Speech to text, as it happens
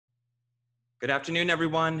Good afternoon,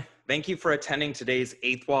 everyone. Thank you for attending today's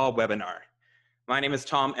Eighth Wall webinar. My name is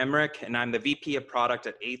Tom Emrich, and I'm the VP of Product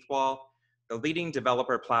at Eighth Wall, the leading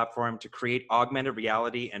developer platform to create augmented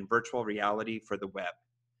reality and virtual reality for the web.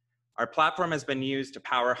 Our platform has been used to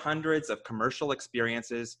power hundreds of commercial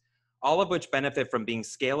experiences, all of which benefit from being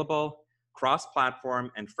scalable,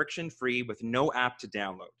 cross-platform, and friction-free with no app to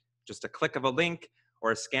download, just a click of a link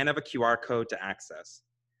or a scan of a QR code to access.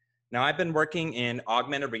 Now, I've been working in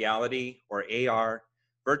augmented reality or AR,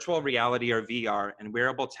 virtual reality or VR, and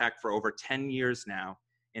wearable tech for over 10 years now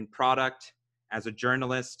in product, as a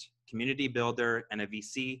journalist, community builder, and a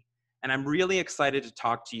VC. And I'm really excited to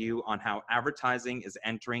talk to you on how advertising is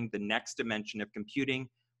entering the next dimension of computing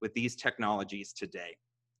with these technologies today.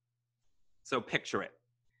 So picture it.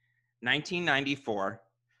 1994,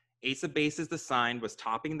 Ace of Base's The Sign was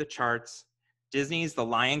topping the charts. Disney's The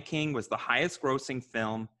Lion King was the highest grossing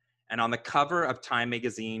film. And on the cover of Time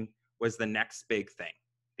magazine was the next big thing,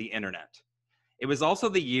 the internet. It was also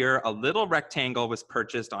the year a little rectangle was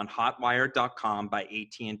purchased on hotwire.com by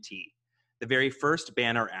AT&T, the very first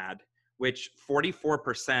banner ad, which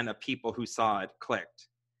 44% of people who saw it clicked.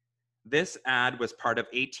 This ad was part of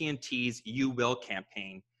AT&T's You Will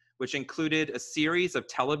campaign, which included a series of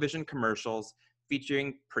television commercials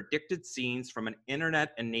featuring predicted scenes from an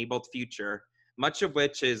internet-enabled future, much of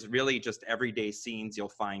which is really just everyday scenes you'll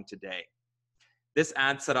find today. This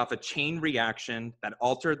ad set off a chain reaction that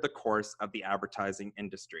altered the course of the advertising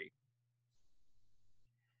industry.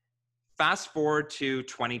 Fast forward to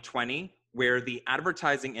 2020, where the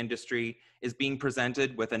advertising industry is being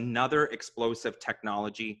presented with another explosive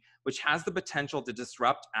technology, which has the potential to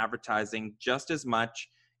disrupt advertising just as much,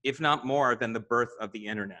 if not more, than the birth of the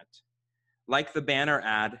internet. Like the banner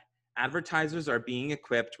ad, advertisers are being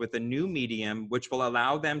equipped with a new medium which will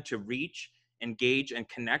allow them to reach, engage, and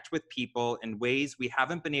connect with people in ways we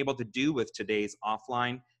haven't been able to do with today's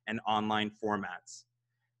offline and online formats.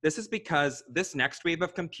 This is because this next wave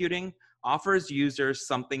of computing offers users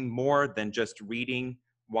something more than just reading,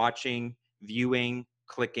 watching, viewing,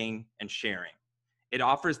 clicking, and sharing. It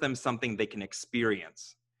offers them something they can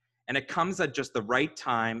experience. And it comes at just the right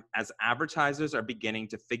time as advertisers are beginning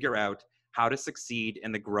to figure out how to succeed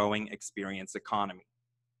in the growing experience economy.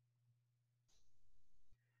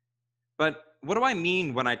 But what do I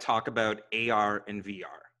mean when I talk about AR and VR?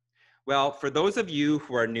 Well, for those of you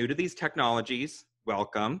who are new to these technologies,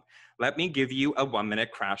 welcome. Let me give you a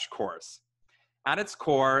 1-minute crash course. At its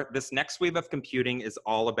core, this next wave of computing is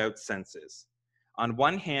all about senses. On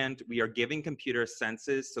one hand, we are giving computers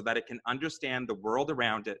senses so that it can understand the world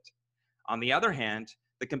around it. On the other hand,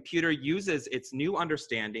 the computer uses its new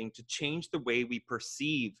understanding to change the way we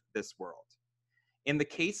perceive this world. In the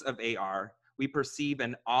case of AR, we perceive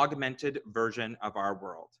an augmented version of our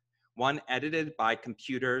world, one edited by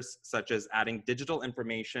computers, such as adding digital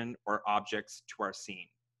information or objects to our scene.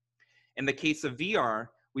 In the case of VR,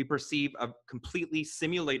 we perceive a completely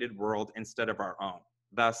simulated world instead of our own,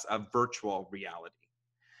 thus a virtual reality.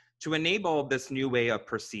 To enable this new way of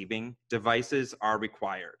perceiving, devices are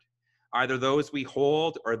required, either those we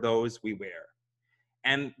hold or those we wear.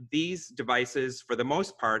 And these devices, for the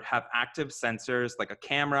most part, have active sensors like a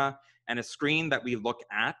camera and a screen that we look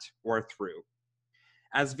at or through.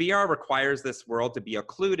 As VR requires this world to be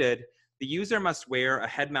occluded, the user must wear a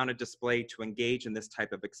head-mounted display to engage in this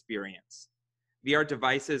type of experience. VR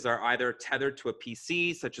devices are either tethered to a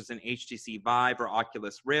PC, such as an HTC Vive or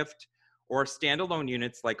Oculus Rift, or standalone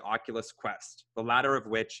units like Oculus Quest, the latter of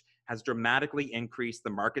which has dramatically increased the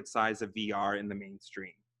market size of VR in the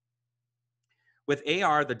mainstream. With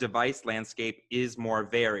AR, the device landscape is more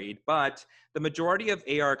varied, but the majority of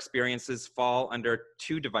AR experiences fall under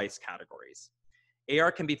two device categories.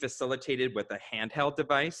 AR can be facilitated with a handheld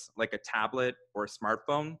device, like a tablet or a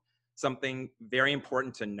smartphone, something very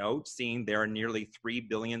important to note, seeing there are nearly 3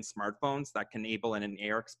 billion smartphones that can enable an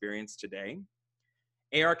AR experience today.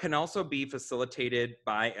 AR can also be facilitated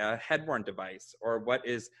by a head-worn device, or what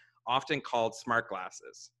is often called smart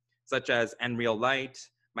glasses, such as Nreal Light,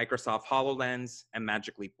 Microsoft HoloLens, and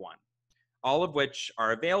Magic Leap 1, all of which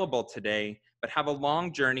are available today, but have a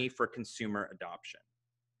long journey for consumer adoption.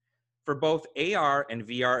 For both AR and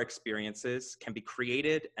VR experiences can be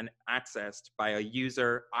created and accessed by a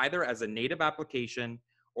user either as a native application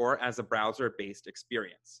or as a browser-based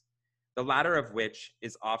experience, the latter of which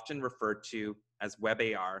is often referred to as Web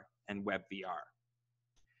AR and Web VR.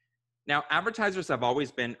 Now, advertisers have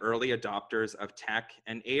always been early adopters of tech,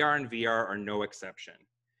 and AR and VR are no exception.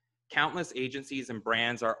 Countless agencies and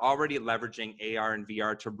brands are already leveraging AR and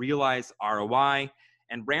VR to realize ROI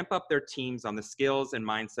and ramp up their teams on the skills and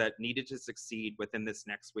mindset needed to succeed within this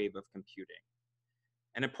next wave of computing.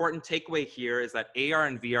 An important takeaway here is that AR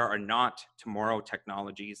and VR are not tomorrow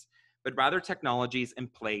technologies, but rather technologies in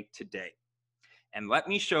play today. And let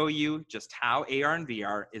me show you just how AR and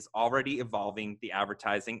VR is already evolving the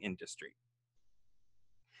advertising industry.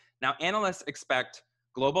 Now, analysts expect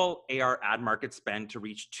global AR ad market spend to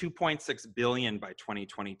reach $2.6 billion by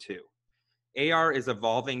 2022. AR is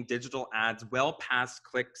evolving digital ads well past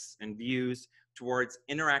clicks and views towards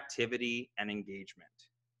interactivity and engagement.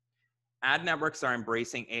 Ad networks are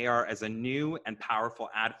embracing AR as a new and powerful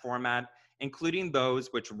ad format, including those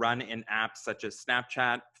which run in apps such as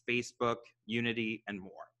Snapchat, Facebook, Unity, and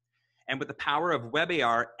more. And with the power of web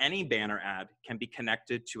AR, any banner ad can be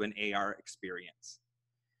connected to an AR experience.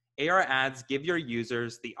 AR ads give your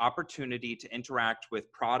users the opportunity to interact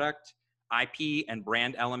with product, IP, and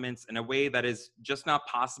brand elements in a way that is just not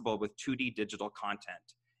possible with 2D digital content,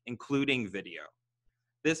 including video.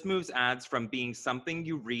 This moves ads from being something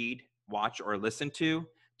you read, watch, or listen to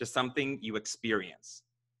something you experience.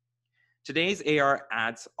 Today's AR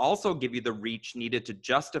ads also give you the reach needed to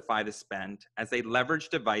justify the spend as they leverage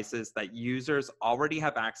devices that users already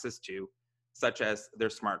have access to, such as their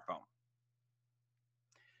smartphone.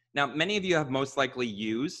 Now, many of you have most likely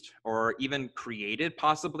used or even created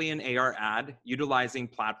possibly an AR ad utilizing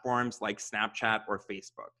platforms like Snapchat or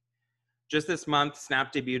Facebook. Just this month,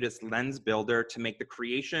 Snap debuted its Lens Builder to make the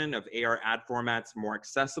creation of AR ad formats more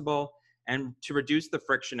accessible and to reduce the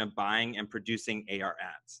friction of buying and producing AR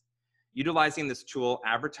ads. Utilizing this tool,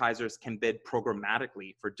 advertisers can bid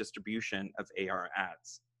programmatically for distribution of AR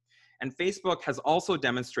ads. And Facebook has also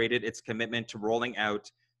demonstrated its commitment to rolling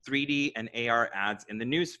out 3D and AR ads in the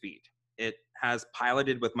newsfeed. It has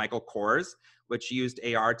piloted with Michael Kors, which used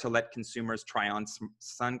AR to let consumers try on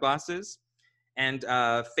sunglasses. And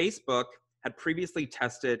Facebook had previously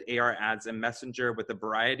tested AR ads in Messenger with a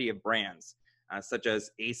variety of brands, such as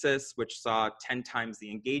Asus, which saw 10 times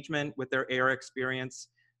the engagement with their AR experience,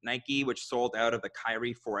 Nike, which sold out of the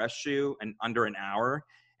Kyrie 4S shoe in under an hour,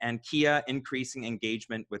 and Kia increasing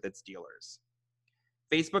engagement with its dealers.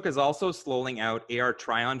 Facebook is also rolling out AR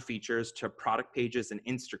try-on features to product pages in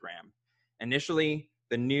Instagram. Initially,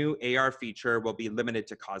 the new AR feature will be limited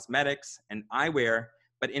to cosmetics and eyewear,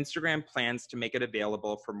 but Instagram plans to make it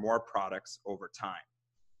available for more products over time.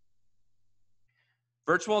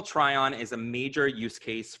 Virtual try-on is a major use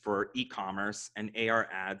case for e-commerce and AR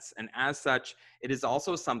ads, and as such, it is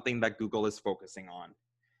also something that Google is focusing on.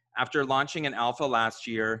 After launching an alpha last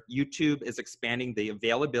year, YouTube is expanding the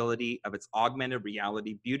availability of its augmented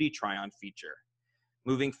reality beauty try-on feature.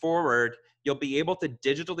 Moving forward, you'll be able to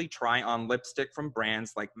digitally try on lipstick from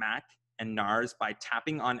brands like MAC and NARS by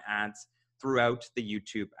tapping on ads throughout the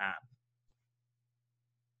YouTube app.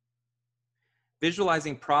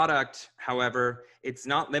 Visualizing product, however, it's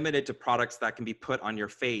not limited to products that can be put on your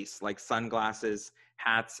face, like sunglasses,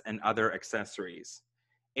 hats, and other accessories.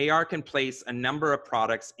 AR can place a number of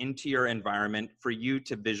products into your environment for you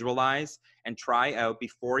to visualize and try out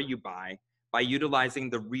before you buy by utilizing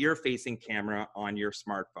the rear-facing camera on your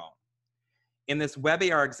smartphone. In this web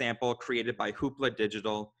AR example created by Hoopla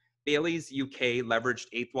Digital, Bailey's UK leveraged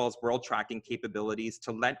 8th Wall's world tracking capabilities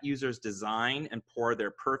to let users design and pour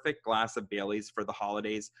their perfect glass of Bailey's for the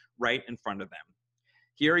holidays right in front of them.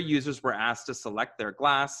 Here, users were asked to select their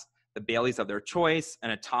glass, the Bailey's of their choice,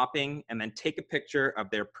 and a topping, and then take a picture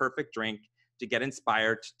of their perfect drink to get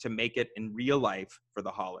inspired to make it in real life for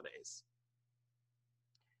the holidays.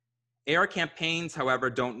 AR campaigns,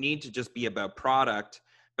 however, don't need to just be about product,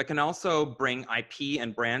 but can also bring IP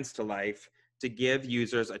and brands to life to give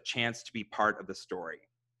users a chance to be part of the story.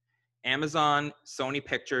 Amazon, Sony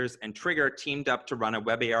Pictures, and Trigger teamed up to run a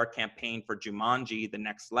web AR campaign for Jumanji: The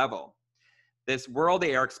Next Level. This world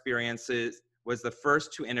AR experience was the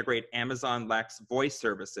first to integrate Amazon Lex voice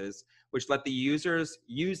services, which let the users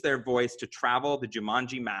use their voice to travel the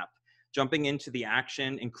Jumanji map, jumping into the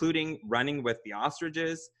action, including running with the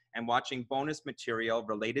ostriches and watching bonus material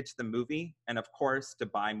related to the movie, and of course, to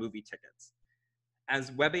buy movie tickets.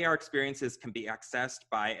 As web AR experiences can be accessed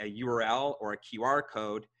by a URL or a QR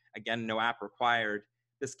code, again, no app required,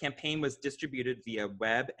 this campaign was distributed via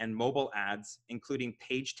web and mobile ads, including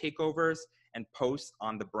page takeovers and posts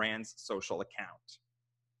on the brand's social account.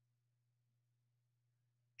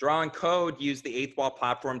 Draw and Code used the 8th Wall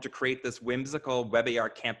platform to create this whimsical web AR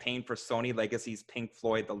campaign for Sony Legacy's Pink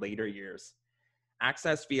Floyd: The Later Years.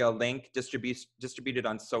 Accessed via a link distributed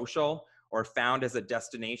on social or found as a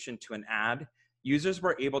destination to an ad, users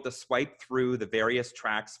were able to swipe through the various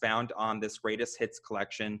tracks found on this greatest hits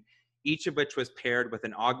collection, each of which was paired with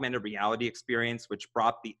an augmented reality experience which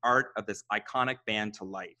brought the art of this iconic band to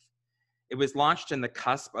life. It was launched in the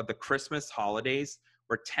cusp of the Christmas holidays,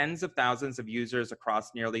 where tens of thousands of users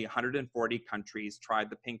across nearly 140 countries tried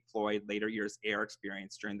the Pink Floyd Later Years AR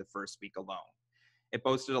experience during the first week alone. It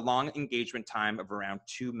boasted a long engagement time of around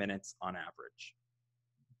 2 minutes on average.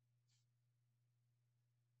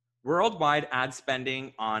 Worldwide ad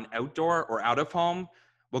spending on outdoor or out of home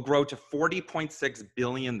will grow to $40.6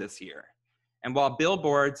 billion this year. And while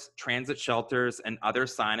billboards, transit shelters, and other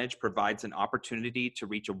signage provides an opportunity to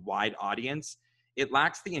reach a wide audience, it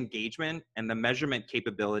lacks the engagement and the measurement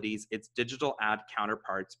capabilities its digital ad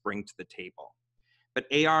counterparts bring to the table. But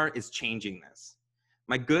AR is changing this.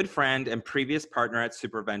 My good friend and previous partner at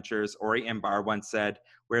SuperVentures, Ori Embar, once said,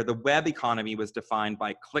 where the web economy was defined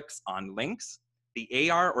by clicks on links,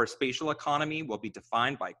 the AR or spatial economy will be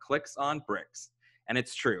defined by clicks on bricks. And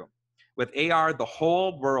it's true. With AR, the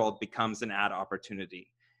whole world becomes an ad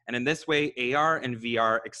opportunity. And in this way, AR and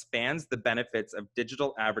VR expands the benefits of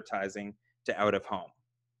digital advertising to out of home.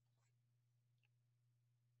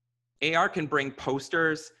 AR can bring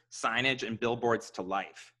posters, signage, and billboards to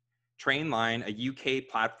life. Trainline, a UK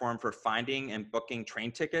platform for finding and booking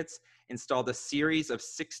train tickets, installed a series of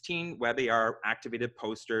 16 WebAR activated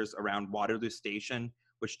posters around Waterloo Station,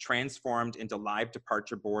 which transformed into live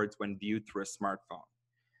departure boards when viewed through a smartphone.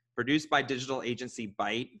 Produced by digital agency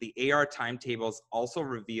Byte, the AR timetables also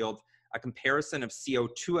revealed a comparison of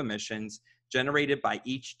CO2 emissions generated by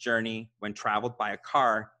each journey when traveled by a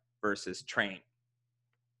car versus train.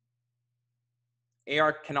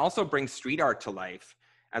 AR can also bring street art to life,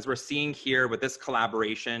 as we're seeing here with this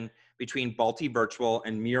collaboration between Balti Virtual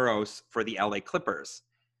and Muros for the LA Clippers.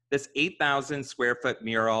 This 8,000 square foot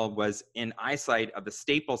mural was in eyesight of the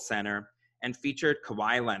Staples Center and featured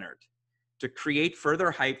Kawhi Leonard. To create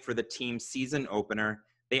further hype for the team's season opener,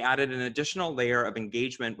 they added an additional layer of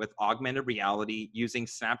engagement with augmented reality using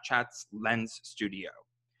Snapchat's Lens Studio.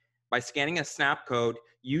 By scanning a snap code,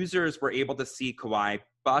 users were able to see Kawhi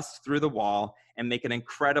bust through the wall and make an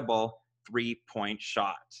incredible three-point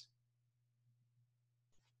shot.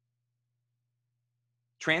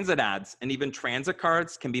 Transit ads and even transit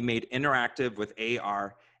cards can be made interactive with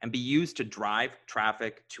AR and be used to drive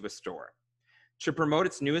traffic to a store. To promote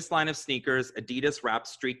its newest line of sneakers, Adidas wrapped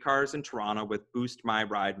streetcars in Toronto with Boost My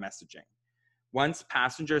Ride messaging. Once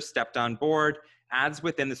passengers stepped on board, ads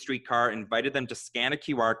within the streetcar invited them to scan a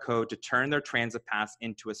QR code to turn their transit pass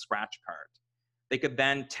into a scratch card. They could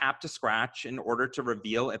then tap to scratch in order to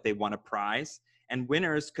reveal if they won a prize, and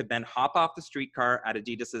winners could then hop off the streetcar at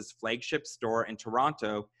Adidas's flagship store in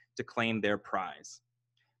Toronto to claim their prize.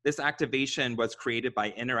 This activation was created by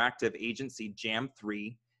interactive agency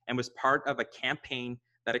Jam3 and was part of a campaign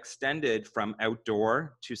that extended from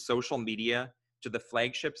outdoor to social media to the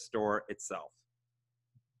flagship store itself.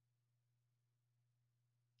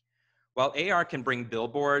 While AR can bring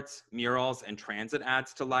billboards, murals, and transit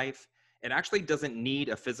ads to life, it actually doesn't need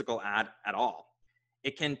a physical ad at all.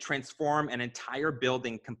 It can transform an entire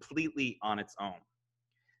building completely on its own.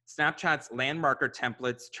 Snapchat's landmarker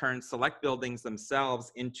templates turn select buildings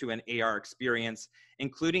themselves into an AR experience,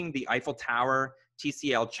 including the Eiffel Tower,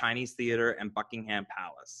 TCL Chinese Theater, and Buckingham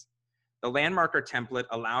Palace. The landmarker template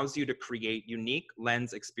allows you to create unique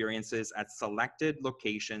lens experiences at selected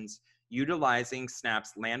locations, utilizing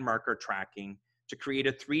Snap's landmarker tracking to create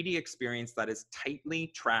a 3D experience that is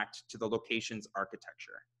tightly tracked to the location's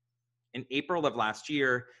architecture. In April of last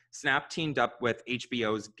year, Snap teamed up with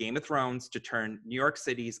HBO's Game of Thrones to turn New York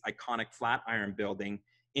City's iconic Flatiron building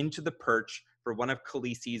into the perch for one of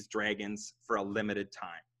Khaleesi's dragons for a limited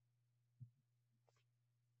time.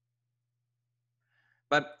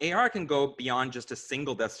 But AR can go beyond just a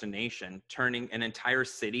single destination, turning an entire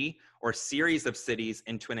city or series of cities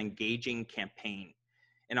into an engaging campaign.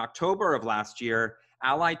 In October of last year,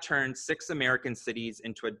 Ally turned 6 American cities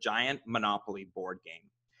into a giant Monopoly board game.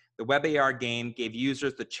 The WebAR game gave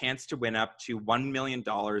users the chance to win up to $1 million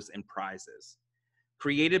in prizes.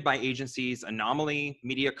 Created by agencies Anomaly,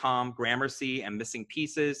 Mediacom, Gramercy, and Missing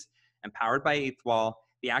Pieces, and powered by Eighth Wall,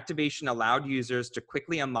 the activation allowed users to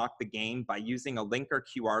quickly unlock the game by using a link or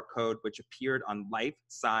QR code which appeared on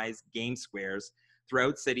life-size game squares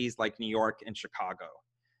throughout cities like New York and Chicago.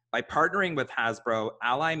 By partnering with Hasbro,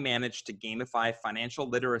 Ally managed to gamify financial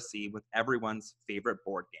literacy with everyone's favorite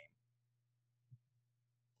board game.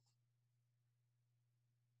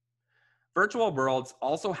 Virtual worlds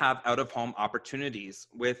also have out-of-home opportunities,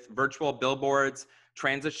 with virtual billboards,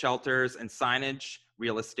 transit shelters, and signage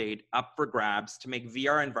real estate up for grabs to make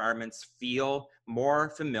VR environments feel more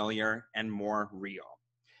familiar and more real.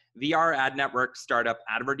 VR ad network startup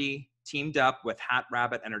Adverty teamed up with Hat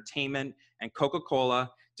Rabbit Entertainment and Coca-Cola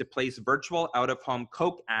to place virtual out-of-home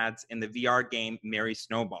Coke ads in the VR game Merry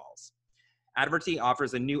Snowballs. Adverty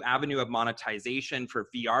offers a new avenue of monetization for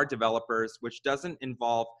VR developers, which doesn't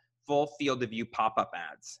involve full field of view pop-up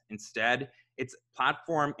ads. Instead, its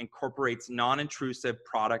platform incorporates non-intrusive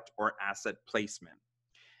product or asset placement.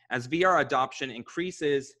 As VR adoption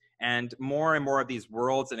increases and more of these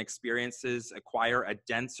worlds and experiences acquire a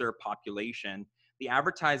denser population, the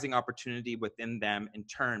advertising opportunity within them in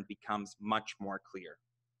turn becomes much more clear.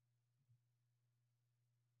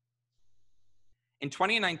 In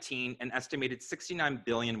 2019, an estimated $69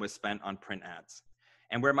 billion was spent on print ads.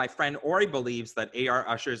 And where my friend Ori believes that AR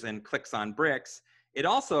ushers in clicks on bricks, it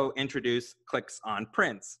also introduced clicks on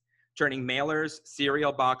prints, turning mailers,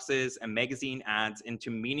 cereal boxes, and magazine ads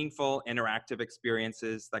into meaningful interactive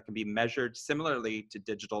experiences that can be measured similarly to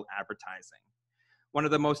digital advertising. One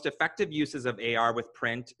of the most effective uses of AR with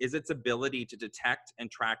print is its ability to detect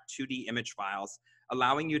and track 2D image files,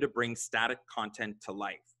 allowing you to bring static content to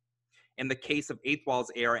life. In the case of 8th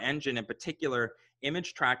Wall's AR engine in particular,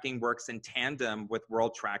 image tracking works in tandem with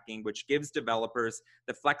world tracking, which gives developers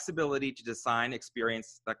the flexibility to design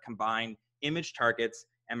experiences that combine image targets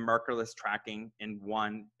and markerless tracking in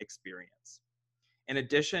one experience. In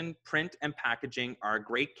addition, print and packaging are a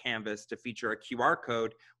great canvas to feature a QR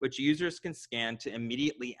code, which users can scan to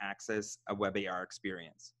immediately access a web AR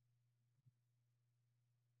experience.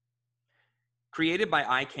 Created by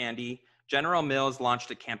eye candy, General Mills launched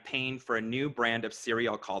a campaign for a new brand of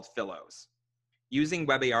cereal called Phillo's. Using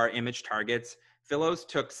web AR image targets, Phillo's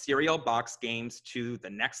took cereal box games to the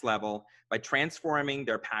next level by transforming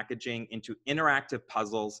their packaging into interactive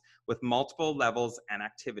puzzles with multiple levels and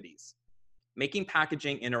activities. Making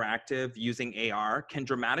packaging interactive using AR can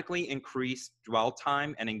dramatically increase dwell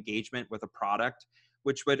time and engagement with a product,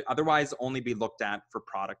 which would otherwise only be looked at for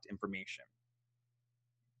product information.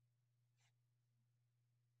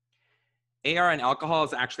 AR and alcohol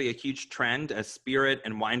is actually a huge trend as spirit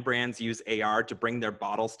and wine brands use AR to bring their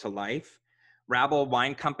bottles to life. Rabble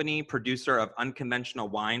Wine Company, producer of unconventional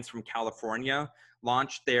wines from California,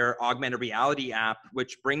 launched their augmented reality app,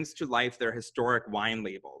 which brings to life their historic wine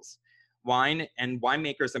labels. Wine and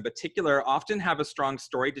winemakers in particular often have a strong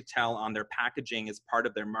story to tell on their packaging as part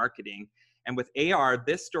of their marketing. And with AR,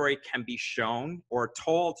 this story can be shown or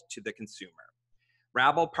told to the consumer.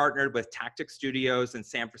 Rabble partnered with Tactic Studios in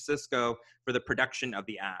San Francisco for the production of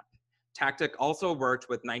the app. Tactic also worked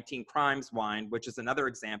with 19 Crimes Wine, which is another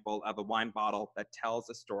example of a wine bottle that tells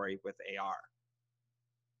a story with AR.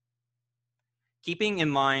 Keeping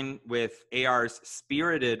in line with AR's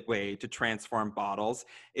spirited way to transform bottles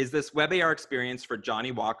is this web AR experience for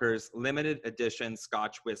Johnnie Walker's limited edition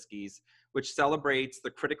Scotch whiskies, which celebrates the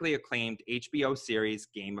critically acclaimed HBO series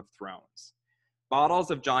Game of Thrones.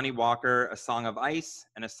 Bottles of Johnnie Walker, A Song of Ice,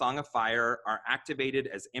 and A Song of Fire are activated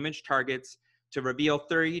as image targets to reveal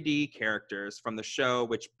 3D characters from the show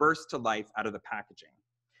which burst to life out of the packaging.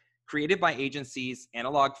 Created by agencies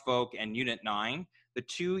Analog Folk and Unit 9, the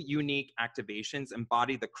two unique activations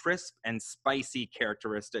embody the crisp and spicy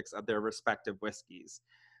characteristics of their respective whiskeys.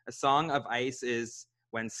 A Song of Ice is,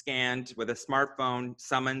 when scanned with a smartphone,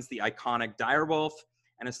 summons the iconic direwolf,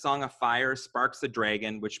 and A Song of Fire sparks the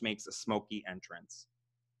dragon, which makes a smoky entrance.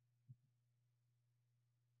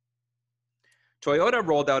 Toyota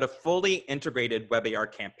rolled out a fully integrated web AR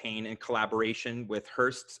campaign in collaboration with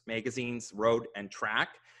Hearst's magazines Road and Track,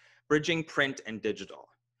 bridging print and digital.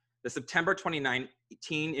 The September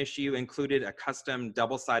 2019 issue included a custom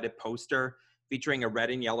double-sided poster featuring a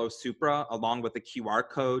red and yellow Supra along with a QR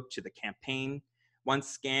code to the campaign. Once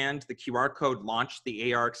scanned, the QR code launched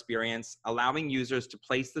the AR experience, allowing users to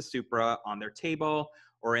place the Supra on their table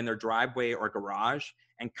or in their driveway or garage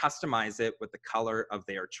and customize it with the color of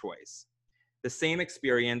their choice. The same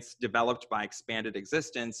experience, developed by Expanded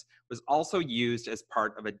Existence, was also used as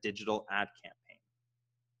part of a digital ad campaign.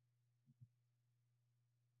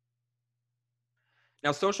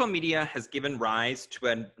 Now, social media has given rise to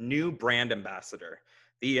a new brand ambassador,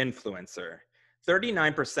 the influencer.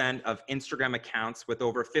 39% of Instagram accounts with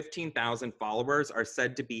over 15,000 followers are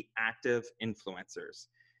said to be active influencers.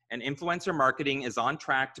 And influencer marketing is on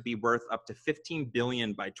track to be worth up to $15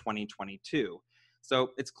 billion by 2022. So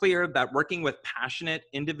it's clear that working with passionate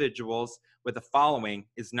individuals with a following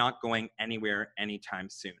is not going anywhere anytime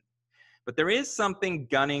soon. But there is something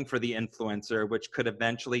gunning for the influencer which could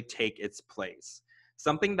eventually take its place.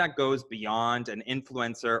 Something that goes beyond an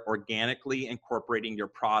influencer organically incorporating your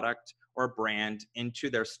product or brand into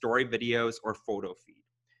their story videos or photo feed.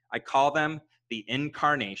 I call them the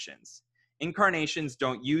incarnations. Incarnations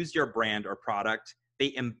don't use your brand or product,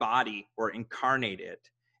 they embody or incarnate it.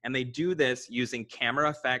 And they do this using camera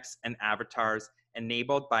effects and avatars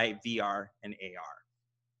enabled by VR and AR.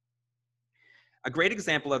 A great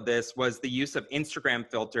example of this was the use of Instagram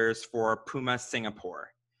filters for Puma Singapore.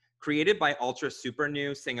 Created by Ultra Super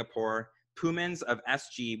New Singapore, Pumans of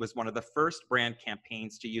SG was one of the first brand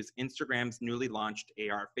campaigns to use Instagram's newly launched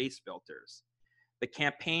AR face filters. The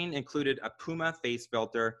campaign included a Puma face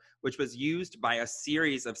filter, which was used by a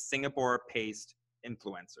series of Singapore-based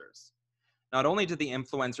influencers. Not only did the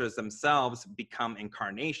influencers themselves become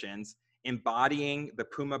incarnations, embodying the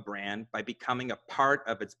Puma brand by becoming a part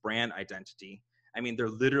of its brand identity. I mean, they're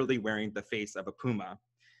literally wearing the face of a Puma.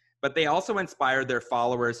 But they also inspired their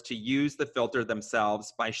followers to use the filter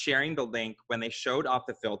themselves by sharing the link when they showed off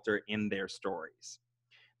the filter in their stories.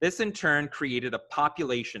 This in turn created a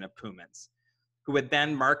population of Pumans who would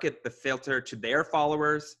then market the filter to their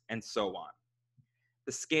followers and so on.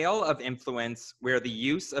 The scale of influence where the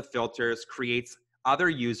use of filters creates other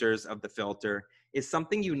users of the filter is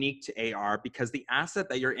something unique to AR because the asset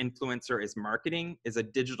that your influencer is marketing is a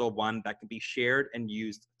digital one that can be shared and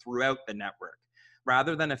used throughout the network,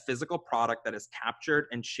 rather than a physical product that is captured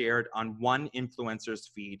and shared on one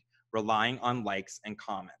influencer's feed, relying on likes and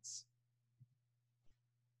comments.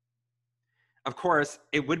 Of course,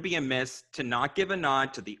 it would be amiss to not give a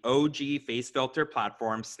nod to the OG face filter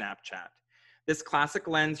platform, Snapchat. This classic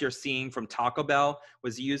lens you're seeing from Taco Bell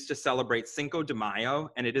was used to celebrate Cinco de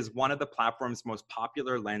Mayo, and it is one of the platform's most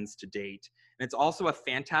popular lenses to date. And it's also a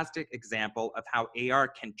fantastic example of how AR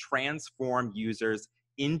can transform users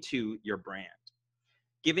into your brand.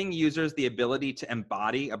 Giving users the ability to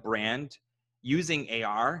embody a brand using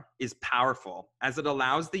AR is powerful, as it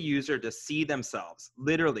allows the user to see themselves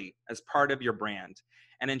literally as part of your brand.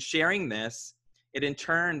 And in sharing this, it in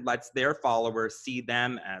turn lets their followers see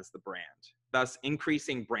them as the brand, thus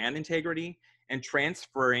increasing brand integrity and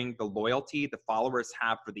transferring the loyalty the followers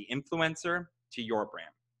have for the influencer to your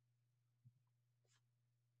brand.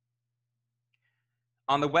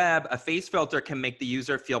 On the web, a face filter can make the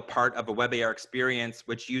user feel part of a web AR experience,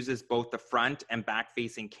 which uses both the front and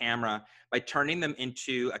back-facing camera by turning them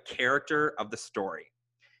into a character of the story.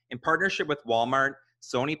 In partnership with Walmart,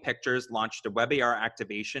 Sony Pictures launched a web AR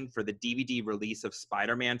activation for the DVD release of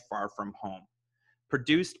Spider-Man Far From Home.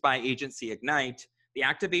 Produced by agency Ignite, the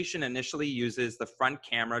activation initially uses the front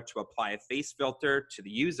camera to apply a face filter to the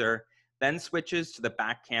user, then switches to the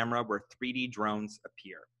back camera where 3D drones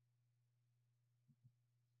appear.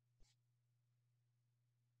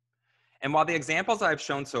 And while the examples I've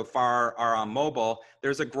shown so far are on mobile,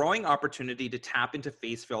 there's a growing opportunity to tap into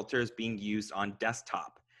face filters being used on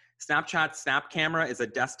desktop. Snapchat Snap Camera is a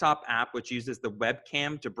desktop app which uses the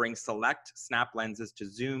webcam to bring select Snap lenses to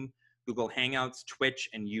Zoom, Google Hangouts, Twitch,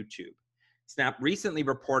 and YouTube. Snap recently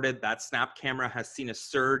reported that Snap Camera has seen a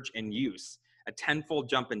surge in use, a tenfold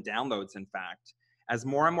jump in downloads, in fact, as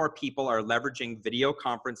more and more people are leveraging video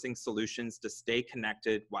conferencing solutions to stay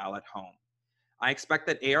connected while at home. I expect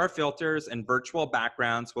that AR filters and virtual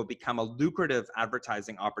backgrounds will become a lucrative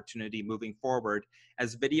advertising opportunity moving forward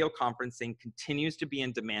as video conferencing continues to be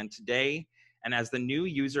in demand today and as the new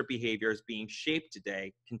user behaviors being shaped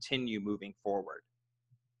today continue moving forward.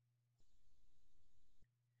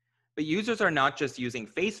 But users are not just using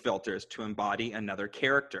face filters to embody another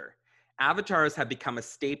character. Avatars have become a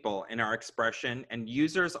staple in our expression, and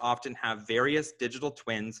users often have various digital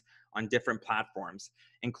twins on different platforms,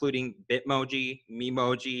 including Bitmoji,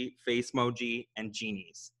 Memoji, Facemoji, and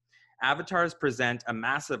Genies. Avatars present a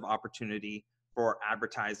massive opportunity for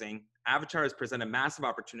advertising. Avatars present a massive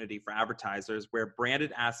opportunity for advertisers where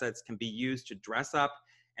branded assets can be used to dress up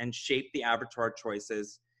and shape the avatar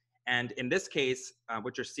choices. And in this case,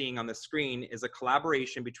 what you're seeing on the screen is a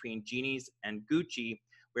collaboration between Genies and Gucci,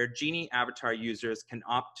 where Genie avatar users can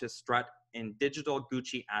opt to strut in digital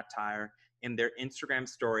Gucci attire in their Instagram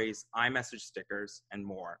stories, iMessage stickers, and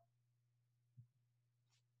more.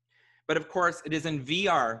 But of course, it is in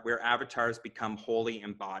VR where avatars become wholly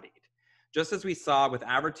embodied. Just as we saw with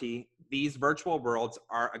Averty, these virtual worlds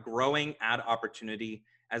are a growing ad opportunity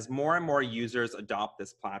as more and more users adopt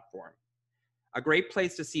this platform. A great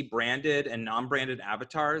place to see branded and non-branded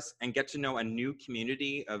avatars and get to know a new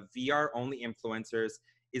community of VR-only influencers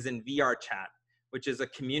is in VR Chat, which is a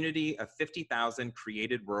community of 50,000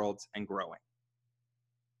 created worlds and growing.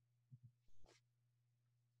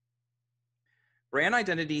 Brand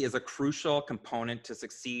identity is a crucial component to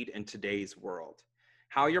succeed in today's world.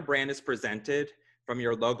 How your brand is presented, from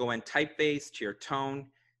your logo and typeface to your tone,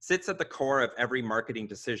 sits at the core of every marketing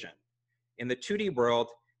decision. In the 2D world,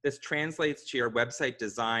 this translates to your website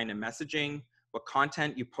design and messaging, what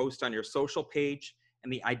content you post on your social page,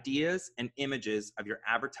 and the ideas and images of your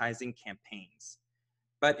advertising campaigns.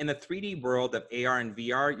 But in the 3D world of AR and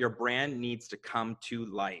VR, your brand needs to come to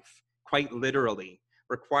life, quite literally,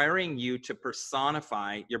 requiring you to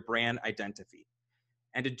personify your brand identity.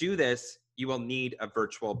 And to do this, you will need a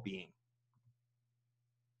virtual being.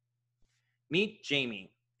 Meet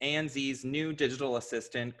Jamie, ANZ's new digital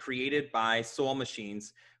assistant created by Soul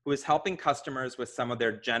Machines, who is helping customers with some of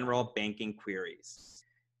their general banking queries.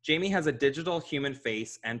 Jamie has a digital human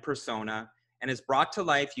face and persona and is brought to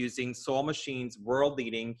life using Soul Machines'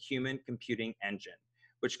 world-leading human computing engine,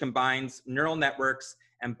 which combines neural networks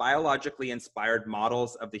and biologically inspired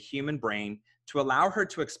models of the human brain to allow her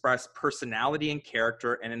to express personality and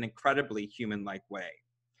character in an incredibly human-like way.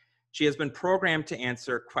 She has been programmed to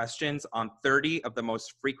answer questions on 30 of the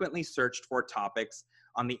most frequently searched for topics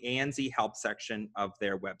on the ANZ help section of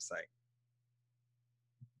their website.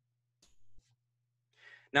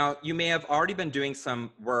 Now, you may have already been doing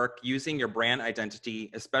some work using your brand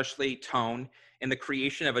identity, especially tone, in the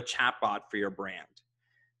creation of a chatbot for your brand.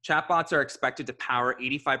 Chatbots are expected to power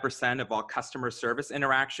 85% of all customer service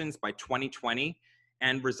interactions by 2020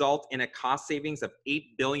 and result in a cost savings of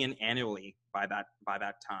 $8 billion annually by that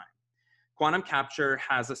time. Quantum Capture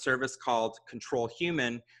has a service called Control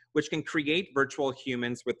Human, which can create virtual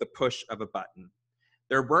humans with the push of a button.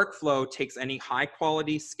 Their workflow takes any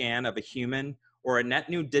high-quality scan of a human or a net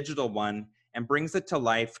new digital one and brings it to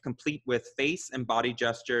life, complete with face and body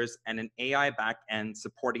gestures and an AI backend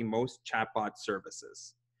supporting most chatbot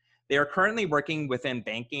services. They are currently working within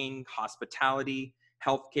banking, hospitality,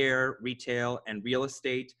 healthcare, retail, and real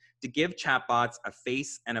estate to give chatbots a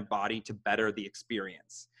face and a body to better the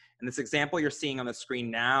experience. And this example you're seeing on the screen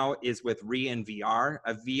now is with VR,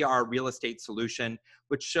 a VR real estate solution,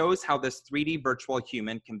 which shows how this 3D virtual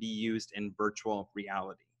human can be used in virtual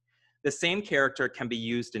reality. The same character can be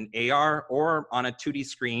used in AR or on a 2D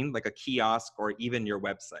screen like a kiosk or even your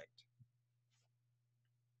website.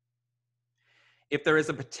 If there is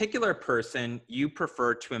a particular person you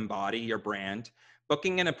prefer to embody your brand,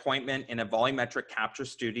 booking an appointment in a volumetric capture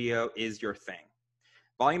studio is your thing.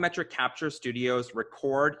 Volumetric capture studios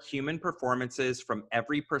record human performances from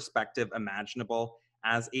every perspective imaginable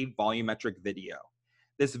as a volumetric video.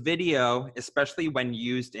 This video, especially when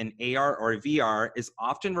used in AR or VR, is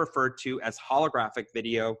often referred to as holographic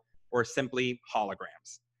video or simply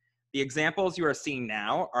holograms. The examples you are seeing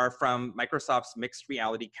now are from Microsoft's mixed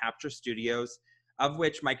reality capture studios, of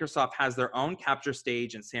which Microsoft has their own capture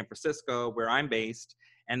stage in San Francisco, where I'm based,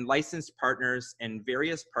 and licensed partners in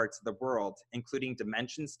various parts of the world, including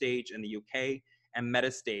Dimension Stage in the UK and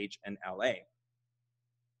MetaStage in LA.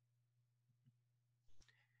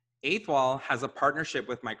 Eighth Wall has a partnership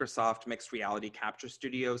with Microsoft Mixed Reality Capture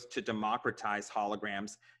Studios to democratize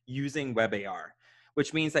holograms using WebAR,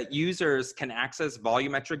 which means that users can access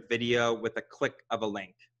volumetric video with a click of a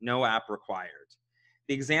link, no app required.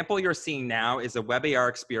 The example you're seeing now is a WebAR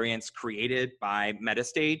experience created by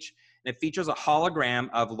MetaStage, and it features a hologram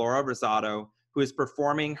of Laura Rosado, who is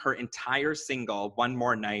performing her entire single, One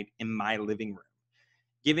More Night, in my living room.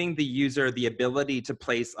 Giving the user the ability to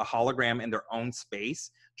place a hologram in their own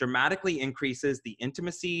space dramatically increases the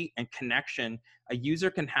intimacy and connection a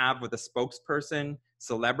user can have with a spokesperson,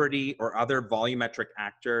 celebrity, or other volumetric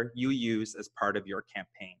actor you use as part of your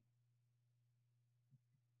campaign.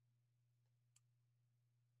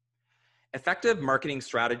 Effective marketing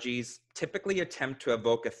strategies typically attempt to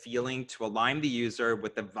evoke a feeling to align the user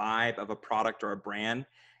with the vibe of a product or a brand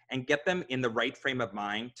and get them in the right frame of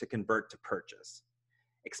mind to convert to purchase.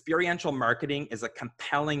 Experiential marketing is a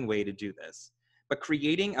compelling way to do this, but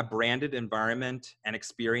creating a branded environment and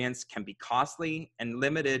experience can be costly and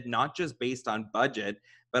limited not just based on budget,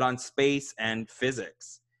 but on space and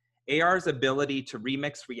physics. AR's ability to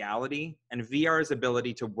remix reality and VR's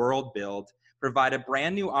ability to world build provide a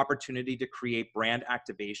brand new opportunity to create brand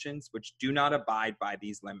activations which do not abide by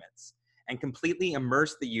these limits and completely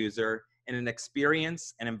immerse the user in an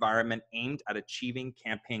experience and environment aimed at achieving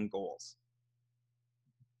campaign goals.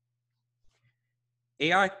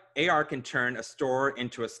 AR can turn a store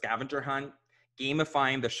into a scavenger hunt,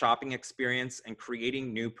 gamifying the shopping experience and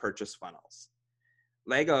creating new purchase funnels.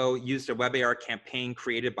 Lego used a WebAR campaign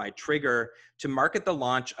created by Trigger to market the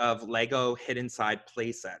launch of Lego Hidden Side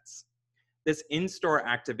playsets. This in-store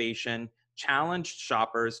activation challenged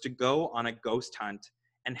shoppers to go on a ghost hunt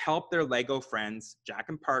and help their Lego friends, Jack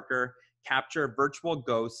and Parker, capture virtual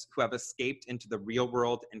ghosts who have escaped into the real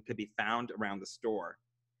world and could be found around the store.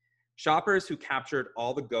 Shoppers who captured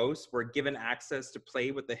all the ghosts were given access to play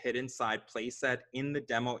with the Hidden Side playset in the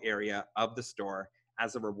demo area of the store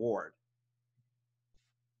as a reward.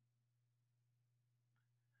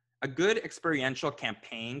 A good experiential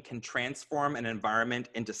campaign can transform an environment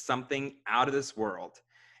into something out of this world,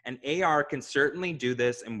 and AR can certainly do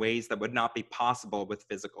this in ways that would not be possible with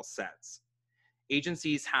physical sets.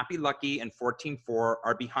 Agencies Happy Lucky and 14.4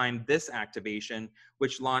 are behind this activation,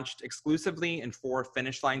 which launched exclusively in 4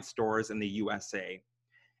 Finish Line stores in the USA.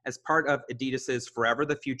 As part of Adidas's Forever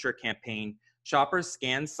the Future campaign, shoppers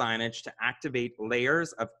scan signage to activate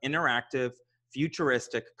layers of interactive,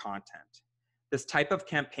 futuristic content. This type of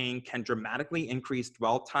campaign can dramatically increase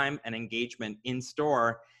dwell time and engagement in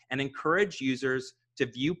store and encourage users to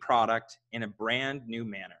view product in a brand new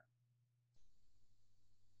manner.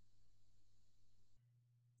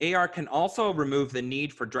 AR can also remove the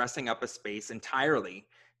need for dressing up a space entirely,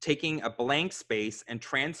 taking a blank space and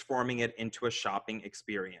transforming it into a shopping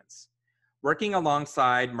experience. Working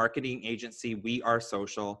alongside marketing agency We Are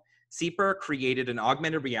Social, CEPR created an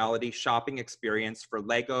augmented reality shopping experience for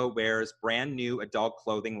Lego Wear's brand new adult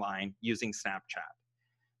clothing line using Snapchat.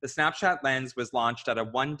 The Snapchat lens was launched at a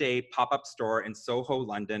one-day pop-up store in Soho,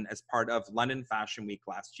 London as part of London Fashion Week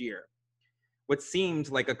last year. What seemed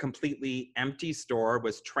like a completely empty store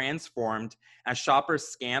was transformed as shoppers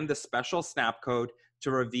scanned the special snap code to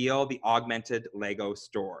reveal the augmented Lego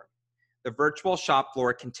store. The virtual shop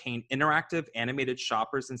floor contained interactive animated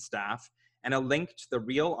shoppers and staff and a link to the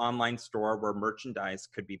real online store where merchandise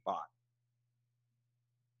could be bought.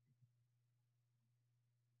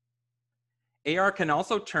 AR can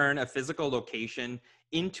also turn a physical location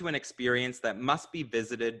into an experience that must be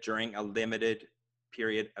visited during a limited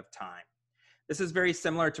period of time. This is very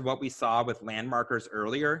similar to what we saw with landmarkers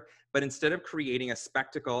earlier, but instead of creating a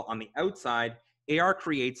spectacle on the outside, AR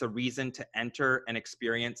creates a reason to enter and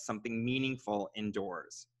experience something meaningful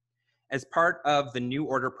indoors. As part of the New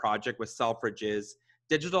Order project with Selfridges,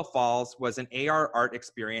 Digital Falls was an AR art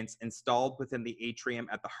experience installed within the atrium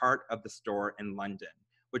at the heart of the store in London,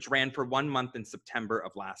 which ran for 1 month in September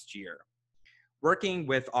of last year. Working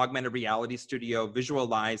with augmented reality studio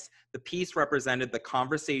Visualize, the piece represented the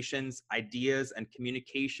conversations, ideas, and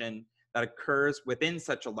communication that occurs within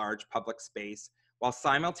such a large public space, while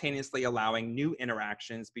simultaneously allowing new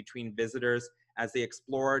interactions between visitors as they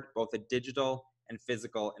explored both a digital and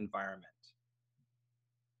physical environment.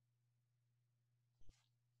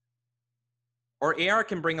 Or AR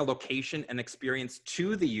can bring a location and experience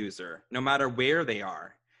to the user, no matter where they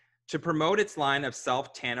are. To promote its line of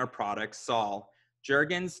self-tanner products, Sol,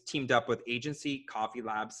 Jergens teamed up with agency Coffee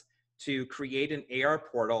Labs to create an AR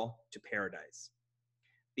portal to paradise.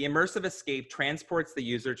 The immersive escape transports the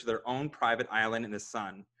user to their own private island in the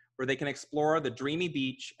sun, where they can explore the dreamy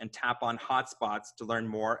beach and tap on hotspots to learn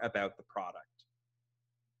more about the product.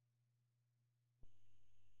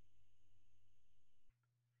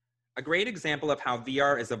 A great example of how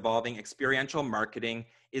VR is evolving experiential marketing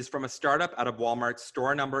is from a startup out of Walmart's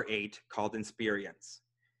store number 8 called Insperience.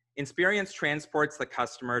 Insperience transports the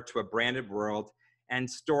customer to a branded world and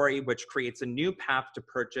story which creates a new path to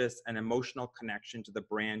purchase an emotional connection to the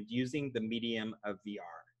brand using the medium of VR.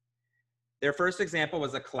 Their first example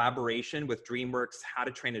was a collaboration with DreamWorks' How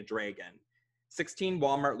to Train a Dragon. 16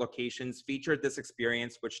 Walmart locations featured this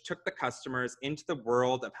experience, which took the customers into the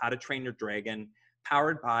world of How to Train Your Dragon,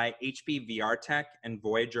 powered by HP VR Tech and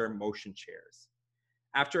Voyager motion chairs.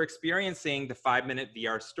 After experiencing the 5-minute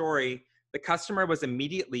VR story, the customer was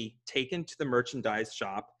immediately taken to the merchandise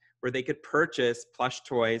shop where they could purchase plush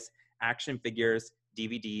toys, action figures,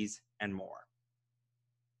 DVDs, and more.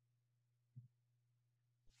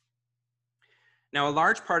 Now, a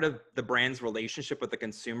large part of the brand's relationship with the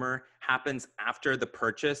consumer happens after the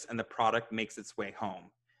purchase and the product makes its way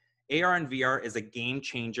home. AR and VR is a game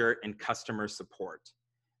changer in customer support.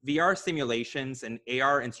 VR simulations and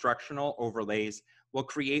AR instructional overlays will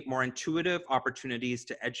create more intuitive opportunities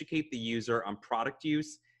to educate the user on product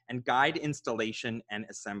use and guide installation and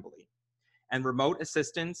assembly. And remote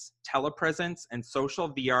assistance, telepresence, and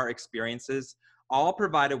social VR experiences all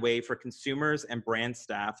provide a way for consumers and brand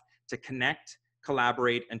staff to connect,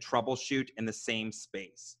 collaborate, and troubleshoot in the same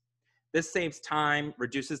space. This saves time,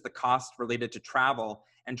 reduces the cost related to travel,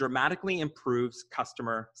 and dramatically improves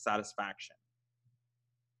customer satisfaction.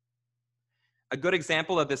 A good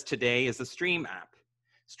example of this today is the Stream app.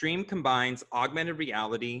 Stream combines augmented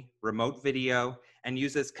reality, remote video, and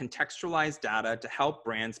uses contextualized data to help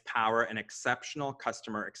brands power an exceptional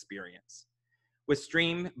customer experience. With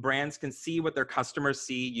Stream, brands can see what their customers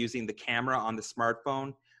see using the camera on the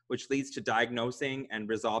smartphone, which leads to diagnosing and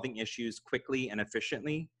resolving issues quickly and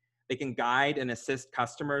efficiently. They can guide and assist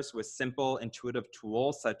customers with simple, intuitive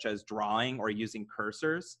tools such as drawing or using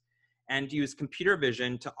cursors, and use computer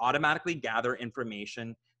vision to automatically gather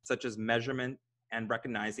information such as measurement and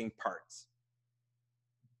recognizing parts.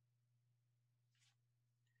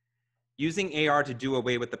 Using AR to do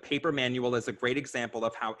away with the paper manual is a great example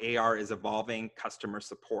of how AR is evolving customer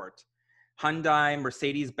support. Hyundai,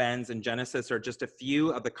 Mercedes-Benz, and Genesis are just a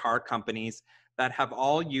few of the car companies that have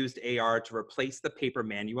all used AR to replace the paper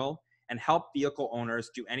manual and help vehicle owners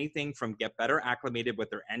do anything from get better acclimated with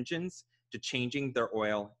their engines to changing their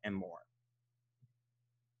oil and more.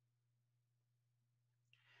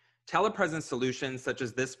 Telepresence solutions such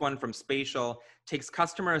as this one from Spatial takes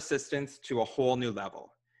customer assistance to a whole new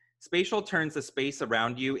level. Spatial turns the space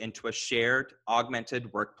around you into a shared,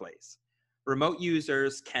 augmented workplace. Remote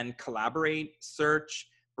users can collaborate, search,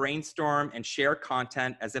 brainstorm, and share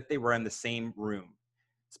content as if they were in the same room.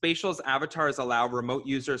 Spatial's avatars allow remote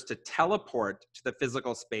users to teleport to the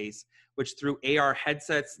physical space, which through AR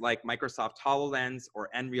headsets like Microsoft HoloLens or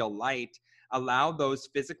Unreal Light, allow those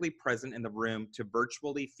physically present in the room to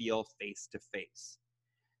virtually feel face-to-face.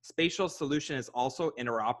 Spatial's solution is also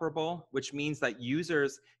interoperable, which means that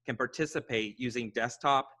users can participate using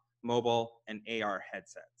desktop, mobile, and AR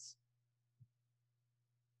headsets.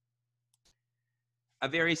 A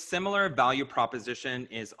very similar value proposition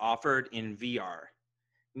is offered in VR.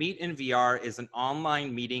 Meet in VR is an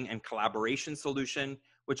online meeting and collaboration solution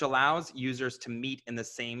which allows users to meet in the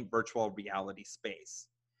same virtual reality space.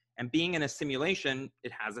 And being in a simulation,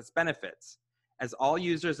 it has its benefits. As all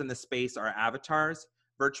users in the space are avatars,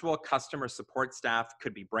 virtual customer support staff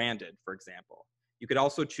could be branded, for example. You could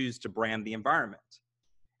also choose to brand the environment.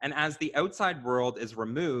 And as the outside world is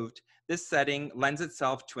removed, this setting lends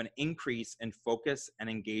itself to an increase in focus and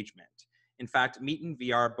engagement. In fact, Meet in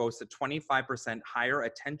VR boasts a 25% higher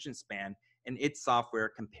attention span in its software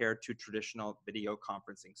compared to traditional video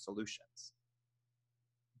conferencing solutions.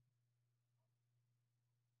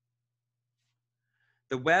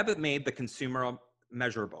 The web made the consumer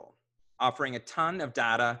measurable, offering a ton of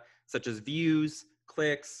data such as views,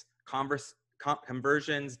 clicks,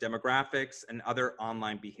 conversions, demographics, and other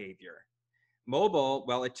online behavior. Mobile,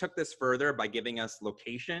 well, it took this further by giving us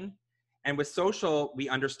location. And with social, we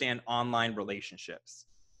understand online relationships.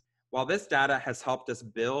 While this data has helped us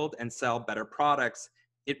build and sell better products,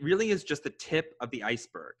 it really is just the tip of the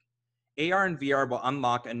iceberg. AR and VR will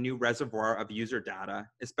unlock a new reservoir of user data,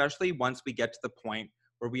 especially once we get to the point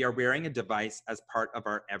where we are wearing a device as part of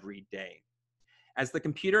our everyday. As the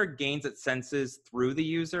computer gains its senses through the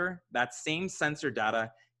user, that same sensor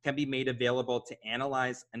data can be made available to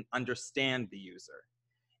analyze and understand the user.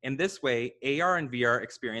 In this way, AR and VR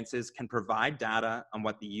experiences can provide data on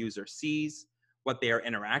what the user sees, what they are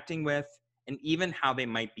interacting with, and even how they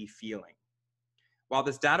might be feeling. While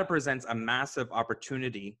this data presents a massive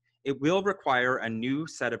opportunity, it will require a new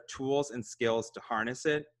set of tools and skills to harness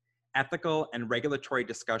it, ethical and regulatory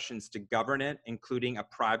discussions to govern it, including a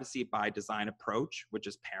privacy by design approach, which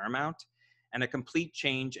is paramount, and a complete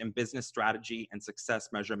change in business strategy and success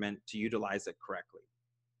measurement to utilize it correctly.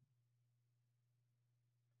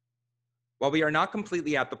 While we are not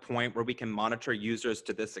completely at the point where we can monitor users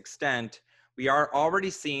to this extent, we are already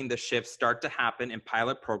seeing the shift start to happen in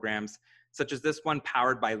pilot programs, such as this one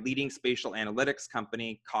powered by leading spatial analytics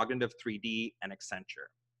company Cognitive 3D and Accenture.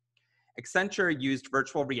 Accenture used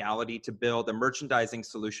virtual reality to build a merchandising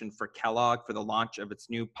solution for Kellogg for the launch of its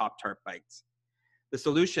new Pop-Tart Bites. The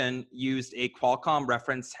solution used a Qualcomm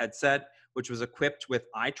reference headset, which was equipped with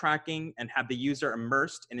eye tracking and had the user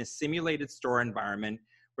immersed in a simulated store environment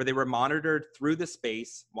where they were monitored through the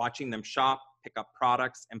space, watching them shop, pick up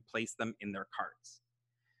products, and place them in their carts.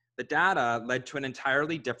 The data led to an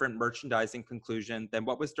entirely different merchandising conclusion than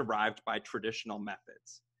what was derived by traditional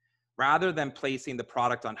methods. Rather than placing the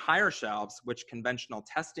product on higher shelves, which conventional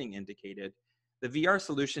testing indicated, the VR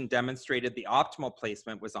solution demonstrated the optimal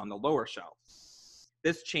placement was on the lower shelf.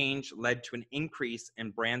 This change led to an increase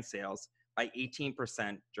in brand sales by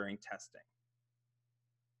 18% during testing.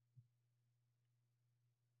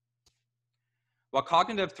 While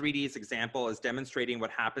Cognitive 3D's example is demonstrating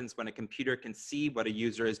what happens when a computer can see what a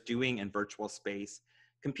user is doing in virtual space,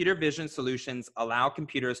 computer vision solutions allow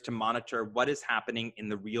computers to monitor what is happening in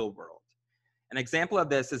the real world. An example of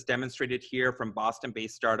this is demonstrated here from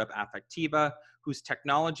Boston-based startup Affectiva, whose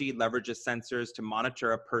technology leverages sensors to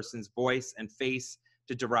monitor a person's voice and face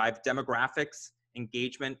to derive demographics,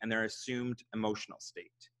 engagement, and their assumed emotional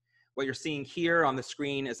state. What you're seeing here on the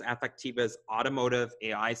screen is Affectiva's automotive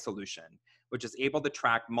AI solution, which is able to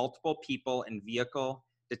track multiple people in vehicle,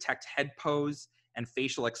 detect head pose and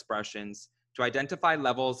facial expressions to identify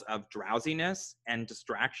levels of drowsiness and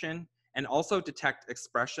distraction, and also detect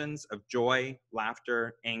expressions of joy,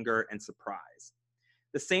 laughter, anger, and surprise.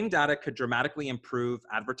 The same data could dramatically improve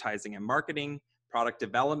advertising and marketing, product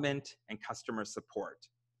development, and customer support.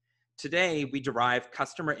 Today, we derive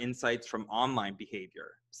customer insights from online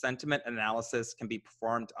behavior. Sentiment analysis can be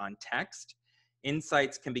performed on text,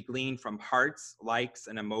 Insights can be gleaned from hearts, likes,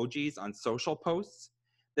 and emojis on social posts.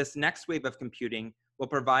 This next wave of computing will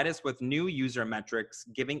provide us with new user metrics,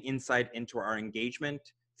 giving insight into our engagement,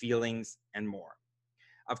 feelings, and more.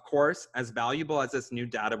 Of course, as valuable as this new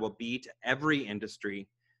data will be to every industry,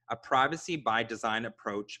 a privacy by design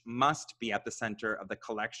approach must be at the center of the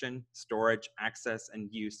collection, storage, access, and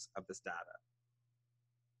use of this data.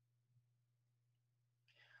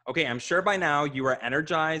 Okay, I'm sure by now you are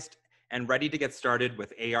energized and ready to get started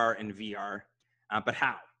with AR and VR, but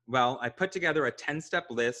how? Well, I put together a 10-step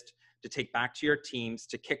list to take back to your teams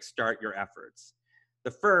to kickstart your efforts.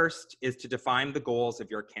 The first is to define the goals of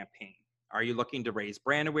your campaign. Are you looking to raise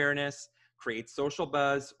brand awareness, create social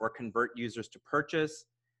buzz, or convert users to purchase?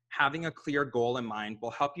 Having a clear goal in mind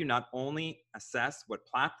will help you not only assess what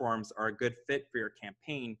platforms are a good fit for your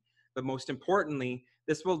campaign, but most importantly,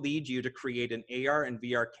 this will lead you to create an AR and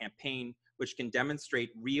VR campaign which can demonstrate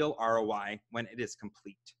real ROI when it is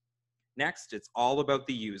complete. Next, it's all about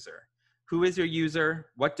the user. Who is your user?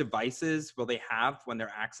 What devices will they have when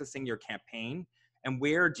they're accessing your campaign? And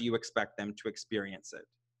where do you expect them to experience it?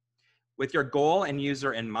 With your goal and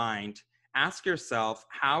user in mind, ask yourself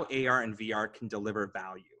how AR and VR can deliver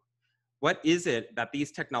value. What is it that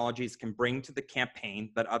these technologies can bring to the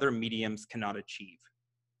campaign that other mediums cannot achieve?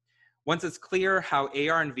 Once it's clear how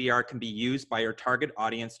AR and VR can be used by your target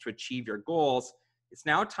audience to achieve your goals, it's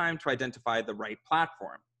now time to identify the right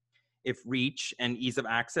platform. If reach and ease of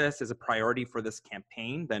access is a priority for this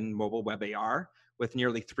campaign, then mobile web AR, with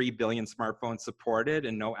nearly 3 billion smartphones supported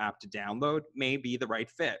and no app to download, may be the right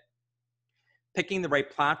fit. Picking the right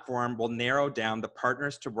platform will narrow down the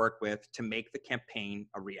partners to work with to make the campaign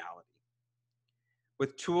a reality.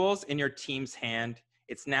 With tools in your team's hand,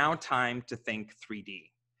 it's now time to think 3D.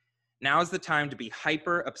 Now is the time to be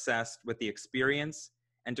hyper obsessed with the experience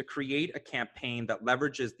and to create a campaign that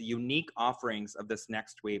leverages the unique offerings of this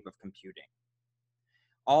next wave of computing.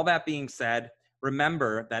 All that being said,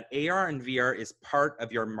 remember that AR and VR is part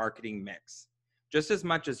of your marketing mix. Just as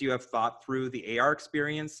much as you have thought through the AR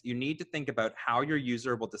experience, you need to think about how your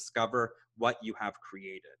user will discover what you have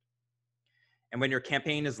created. And when your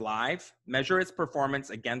campaign is live, measure its performance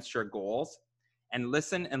against your goals and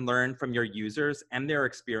listen and learn from your users and their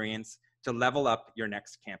experience to level up your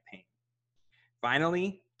next campaign.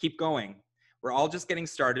 Finally, keep going. We're all just getting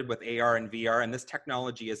started with AR and VR, and this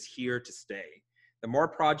technology is here to stay. The more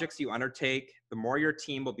projects you undertake, the more your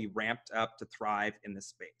team will be ramped up to thrive in this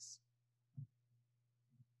space.